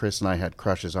actress that Chris and I had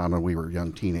crushes on when we were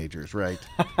young teenagers, right?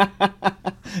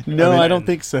 No, I don't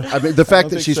think so. I mean, the fact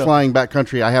that she's flying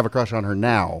backcountry, I have a crush on her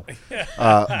now.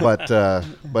 But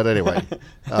anyway,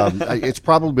 it's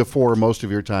probably before most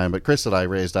of your time. But Chris and I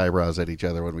raised eyebrows at each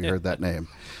other when we heard that name.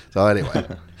 So anyway.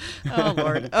 Oh,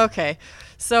 Lord. Okay.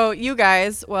 So you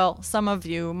guys, well, some of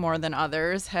you more than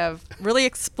others, have really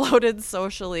exploded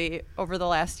socially over the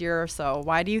last year or so.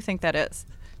 Why do you think that is?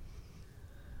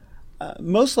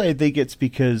 Mostly I think it's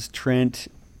because Trent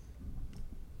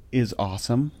is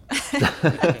awesome. All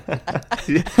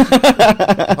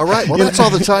right. Well, that's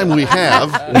all the time we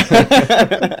have.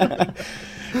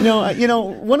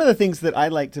 One of the things that I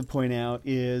like to point out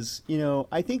is,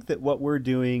 I think that what we're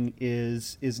doing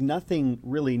is nothing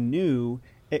really new,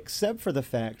 except for the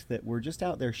fact that we're just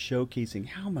out there showcasing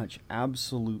how much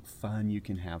absolute fun you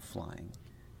can have flying.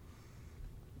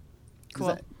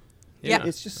 Cool. Yeah,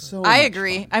 it's just so I much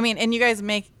agree. fun. I mean, and you guys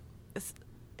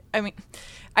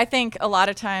I think a lot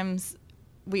of times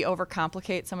we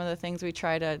overcomplicate some of the things we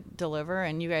try to deliver,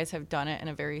 and you guys have done it in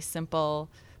a very simple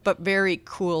but very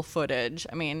cool footage.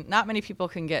 I mean, not many people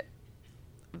can get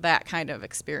that kind of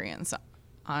experience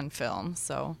on film.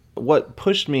 So what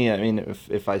pushed me, I mean,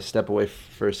 if I step away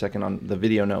for a second on the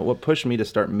video note, what pushed me to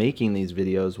start making these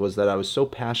videos was that I was so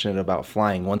passionate about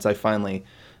flying once I finally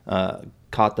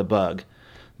caught the bug,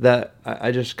 that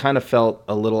I just kind of felt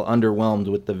a little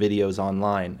underwhelmed with the videos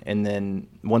online. And then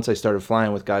once I started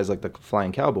flying with guys like the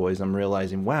Flying Cowboys, I'm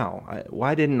realizing, wow,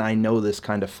 why didn't I know this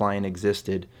kind of flying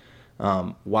existed?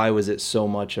 Why was it so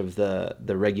much of the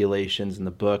regulations and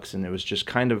the books? And it was just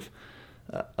kind of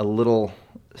a little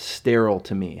sterile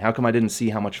to me. How come I didn't see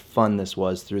how much fun this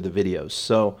was through the videos?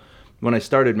 So when I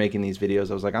started making these videos,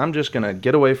 I was like, I'm just going to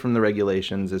get away from the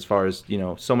regulations, as far as,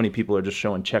 so many people are just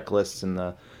showing checklists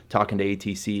and talking to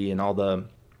ATC and all the,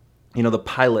 the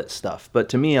pilot stuff. But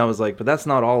to me, I was like, but that's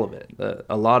not all of it.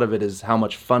 A lot of it is how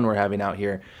much fun we're having out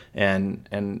here, and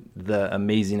the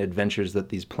amazing adventures that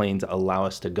these planes allow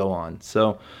us to go on.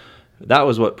 So that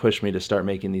was what pushed me to start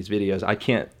making these videos. I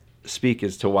can't speak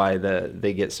as to why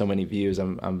they get so many views.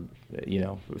 I'm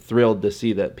thrilled to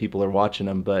see that people are watching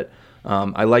them, but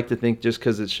I like to think just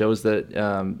because it shows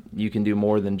that you can do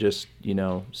more than just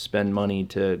spend money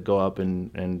to go up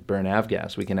and burn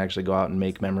avgas. We can actually go out and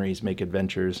make memories, make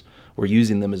adventures. We're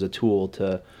using them as a tool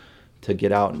to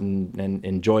get out and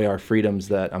enjoy our freedoms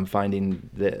that I'm finding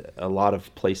that a lot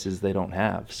of places they don't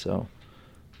have. So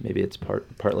maybe it's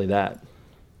partly that.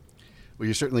 Well,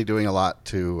 you're certainly doing a lot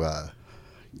to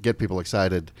get people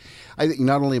excited. I think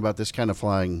not only about this kind of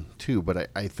flying too, but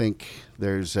I think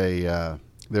there's a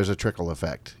trickle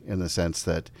effect, in the sense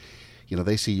that,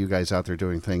 they see you guys out there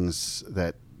doing things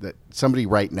that somebody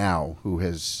right now who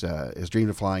has dreamed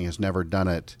of flying, has never done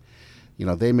it.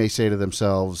 They may say to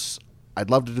themselves, I'd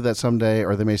love to do that someday,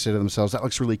 or they may say to themselves, that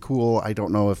looks really cool. I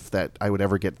don't know if that I would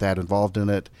ever get that involved in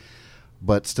it,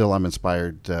 but still I'm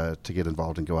inspired to get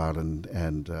involved and go out and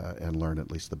learn at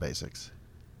least the basics.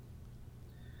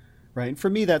 Right. For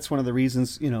me, that's one of the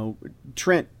reasons,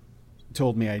 Trent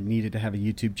told me I needed to have a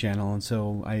YouTube channel, and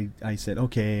so I said,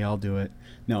 okay, I'll do it.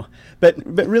 No, but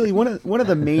really one of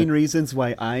the main reasons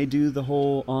why I do the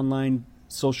whole online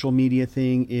social media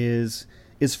thing is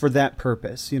for that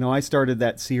purpose. I started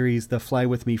that series, the Fly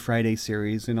With Me Friday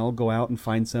series, and I'll go out and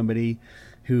find somebody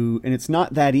who, and it's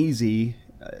not that easy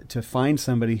to find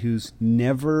somebody who's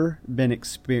never been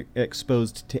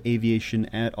exposed to aviation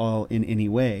at all in any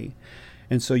way.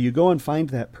 And so you go and find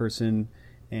that person,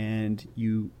 and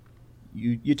you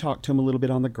talk to them a little bit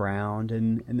on the ground,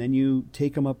 and then you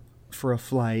take them up for a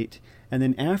flight, and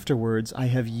then afterwards I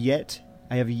have yet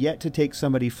to take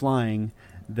somebody flying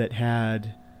that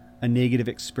had a negative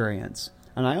experience.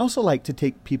 And I also like to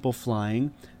take people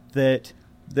flying that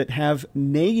have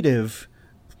negative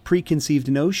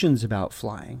preconceived notions about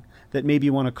flying, that maybe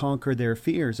want to conquer their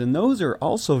fears. And those are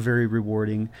also very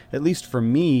rewarding, at least for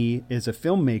me as a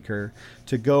filmmaker,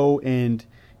 to go and,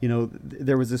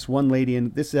 there was this one lady,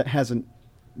 and this hasn't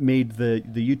made the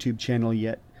YouTube channel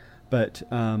yet, but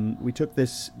we took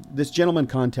this gentleman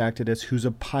contacted us who's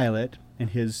a pilot, and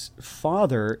his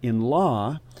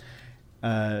father-in-law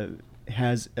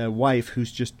has a wife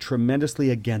who's just tremendously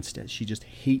against it. She just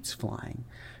hates flying.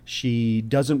 She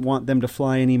doesn't want them to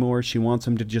fly anymore. She wants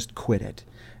them to just quit it.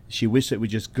 She wishes it would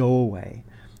just go away.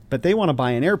 But they want to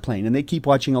buy an airplane, and they keep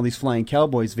watching all these Flying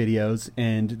Cowboys videos,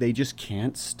 and they just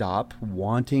can't stop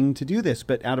wanting to do this.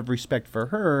 But out of respect for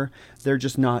her, they're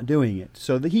just not doing it.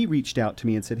 So he reached out to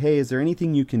me and said, hey, is there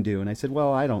anything you can do? And I said,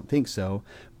 well, I don't think so,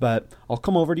 but I'll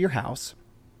come over to your house,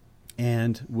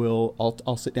 and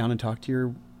I'll sit down and talk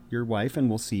to your wife, and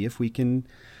we'll see if we can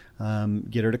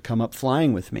get her to come up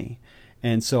flying with me.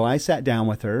 And so I sat down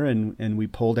with her, and we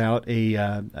pulled out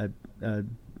an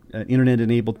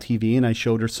internet-enabled TV, and I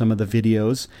showed her some of the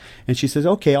videos, and she says,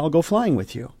 okay, I'll go flying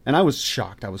with you. And I was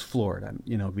shocked. I was floored,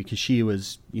 because she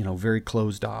was, very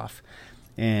closed off.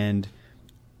 And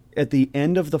at the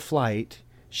end of the flight,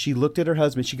 she looked at her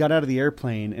husband. She got out of the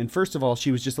airplane, and first of all,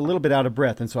 she was just a little bit out of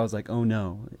breath, and so I was like, oh,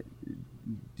 no.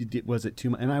 Was it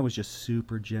too much? And I was just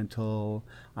super gentle.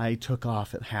 I took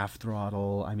off at half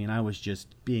throttle. I mean, I was just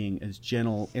being as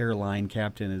gentle airline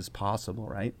captain as possible,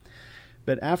 right?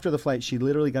 But after the flight, she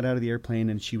literally got out of the airplane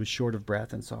and she was short of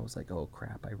breath. And so I was like, oh,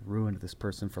 crap, I ruined this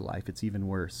person for life. It's even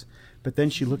worse. But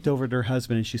then she looked over at her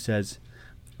husband and she says,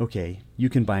 okay, you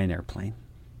can buy an airplane.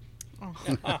 Oh,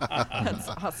 that's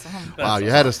awesome. Wow, you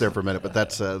had us there for a minute, but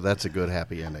that's a good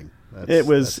happy ending. It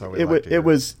was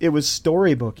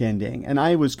storybook ending, and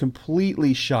I was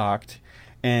completely shocked.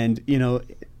 And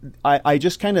I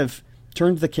just kind of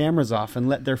turned the cameras off and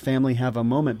let their family have a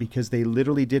moment, because they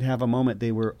literally did have a moment.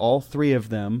 They were all three of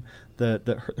them,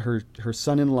 her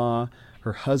son-in-law,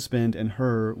 her husband, and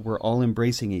her were all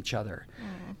embracing each other,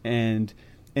 and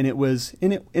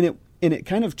it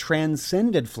kind of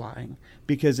transcended flying,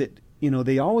 because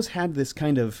they always had this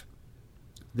kind of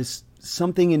this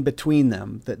something in between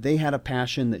them, that they had a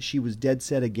passion that she was dead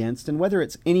set against. And whether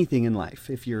it's anything in life,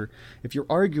 if you're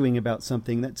arguing about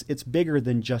something, it's bigger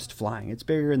than just flying. It's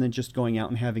bigger than just going out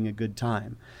and having a good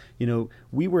time.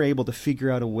 We were able to figure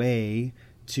out a way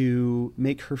to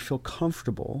make her feel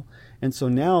comfortable. And so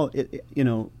now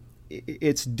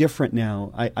it's different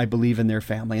now, I believe, in their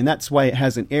family. And that's why it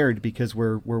hasn't aired, because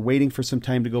we're waiting for some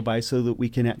time to go by so that we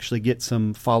can actually get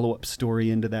some follow-up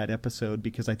story into that episode,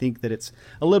 because I think that it's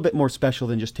a little bit more special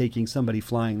than just taking somebody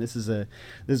flying. This is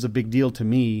a big deal to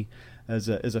me as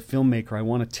a filmmaker. I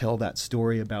want to tell that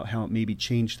story about how it maybe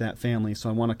changed that family. So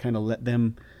I want to kind of let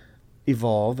them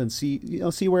evolve and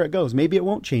see where it goes. Maybe it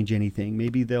won't change anything.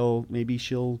 Maybe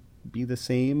she'll be the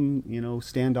same,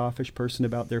 standoffish person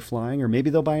about their flying, or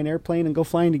maybe they'll buy an airplane and go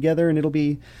flying together, and it'll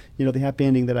be, the happy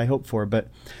ending that I hope for. But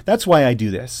that's why I do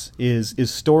this, is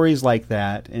stories like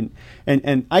that. And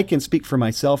I can speak for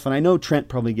myself, and I know Trent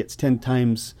probably gets 10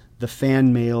 times the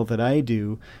fan mail that I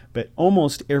do, but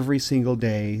almost every single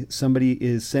day somebody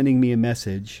is sending me a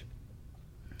message.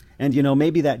 And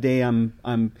maybe that day I'm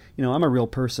a real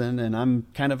person, and I'm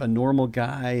kind of a normal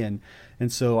guy,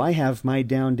 and so I have my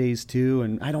down days too,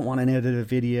 and I don't want to edit a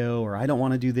video, or I don't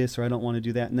want to do this, or I don't want to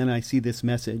do that. And then I see this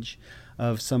message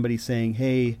of somebody saying,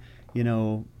 hey,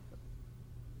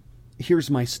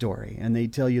 here's my story. And they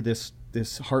tell you this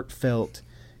heartfelt,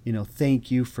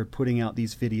 thank you for putting out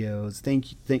these videos.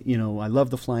 Thank you, I love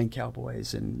the Flying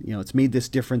Cowboys, and, it's made this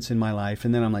difference in my life.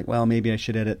 And then I'm like, well, maybe I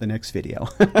should edit the next video.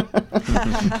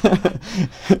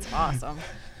 That's awesome.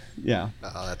 Yeah.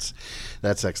 Oh,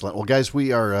 that's excellent. Well, guys,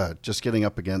 we are just getting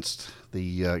up against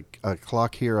the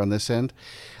clock here on this end.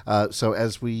 So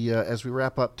as we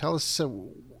wrap up, tell us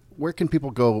where can people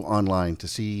go online to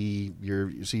see your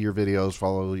videos,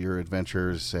 follow your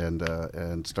adventures,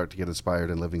 and start to get inspired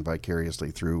and living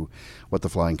vicariously through what the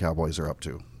Flying Cowboys are up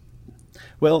to?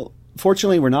 Well,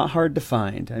 fortunately, we're not hard to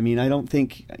find. I mean, I don't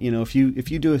think, if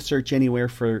you do a search anywhere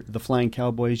for the Flying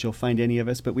Cowboys, you'll find any of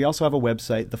us. But we also have a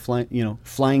website,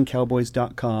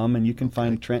 flyingcowboys.com, and you can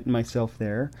find Trent and myself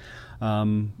there.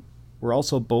 We're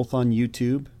also both on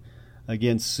YouTube.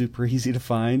 Again, super easy to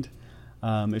find.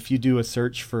 If you do a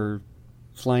search for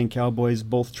Flying Cowboys,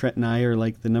 both Trent and I are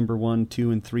like the number 1,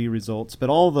 2, and 3 results. But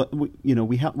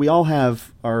we all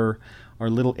have our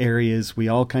little areas. We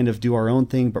all kind of do our own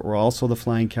thing, but we're also the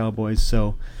Flying Cowboys.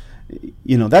 So,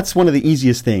 that's one of the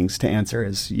easiest things to answer,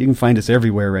 is you can find us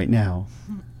everywhere right now.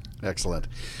 Excellent.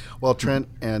 Well, Trent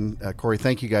and Corey,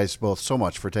 thank you guys both so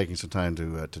much for taking some time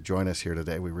to join us here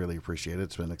today. We really appreciate it.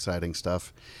 It's been exciting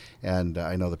stuff. And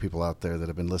I know the people out there that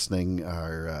have been listening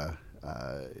are,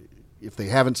 if they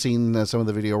haven't seen some of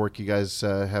the video work you guys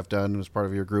have done as part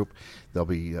of your group, they'll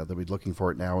be looking for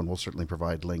it now, and we'll certainly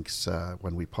provide links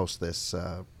when we post this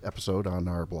episode on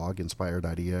our blog,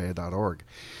 inspired.eaa.org.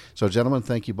 So, gentlemen,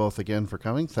 thank you both again for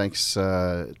coming. Thanks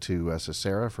to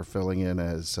Sarah for filling in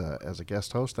as a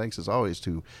guest host. Thanks, as always,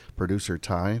 to producer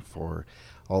Ty for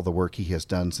all the work he has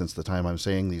done since the time I'm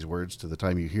saying these words to the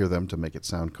time you hear them to make it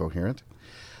sound coherent.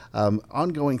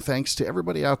 Ongoing thanks to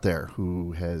everybody out there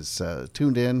who has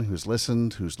tuned in, who's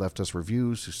listened, who's left us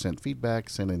reviews, who sent feedback,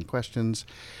 sent in questions,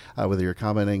 whether you're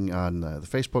commenting on the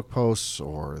Facebook posts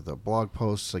or the blog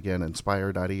posts, again,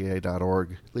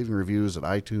 inspire.eaa.org, leaving reviews at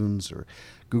iTunes or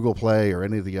Google Play or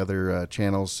any of the other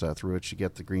channels through which you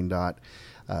get the Green Dot.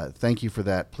 Thank you for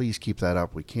that. Please keep that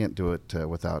up. We can't do it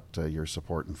without your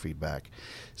support and feedback.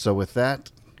 So with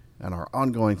that, and our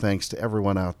ongoing thanks to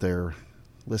everyone out there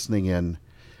listening in,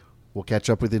 we'll catch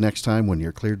up with you next time when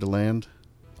you're cleared to land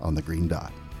on the Green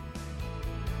Dot.